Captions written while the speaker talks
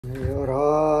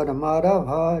Radha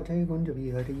Madhava Jai Kunja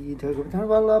Vihari Jai Govinda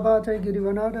Vallabha Jai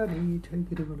Girivanadari Jai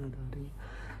Girivanadari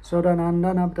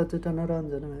Sodanandana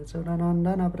Pratitanaranjana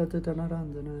Sodanandana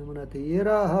Pratitanaranjana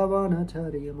Munatira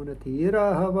Havanachari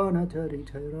Munatira Havanachari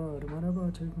Jai Radha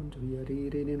Madhava Jai Kunja Vihari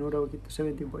reading Uddhava Gita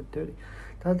 17.30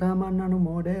 Tathamananu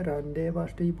Mode Rande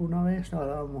Vasti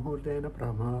Punavesnala Muhurdena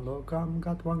Brahma Lokam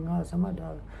Gatvanga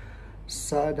Samadha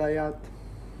Sadayat.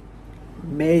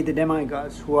 May the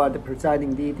demigods, who are the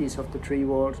presiding deities of the three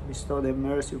worlds, bestow their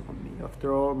mercy upon me.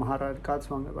 After all, Maharaj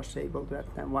Katswanga was able to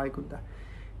attain Vaikuntha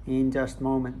in just a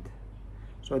moment.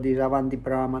 So this Avanti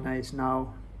Brahmana is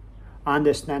now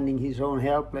understanding his own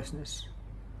helplessness.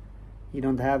 He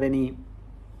don't have any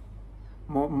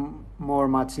more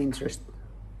much interest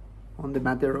on the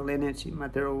material energy,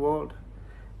 material world.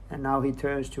 And now he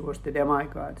turns towards the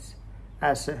demigods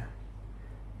as a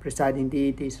presiding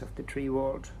deities of the three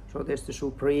worlds. So there's the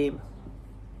supreme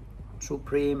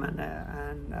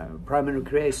and primary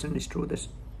creation is through the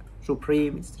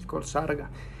supreme, it's called Sarga.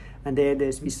 And then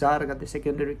there's Visarga, the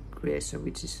secondary creation,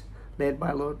 which is led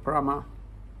by Lord Brahma.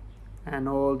 And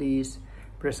all these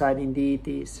presiding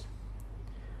deities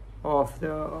of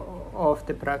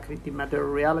the Prakriti, material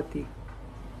reality,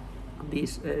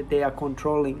 these they are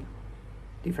controlling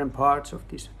different parts of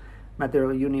this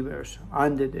material universe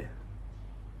under the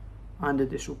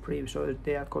Supreme. So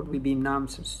they are called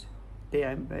Vibhinamsas. They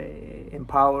are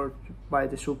empowered by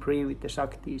the Supreme with the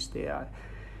Shaktis. They are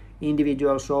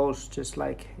individual souls just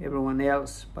like everyone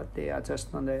else, but they are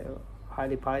just on the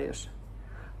highly pious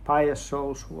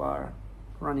souls who are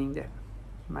running the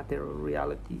material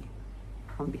reality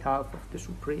on behalf of the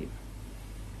Supreme.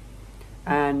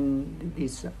 And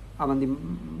this Avanti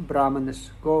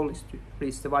Brahmana's goal is to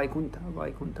reach the Vaikuntha.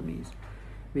 Vaikuntha means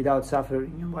without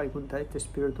suffering, and Vaikuntha is the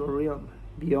spiritual realm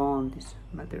beyond this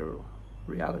material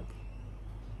reality.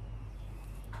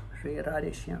 Sri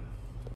Radheshyam.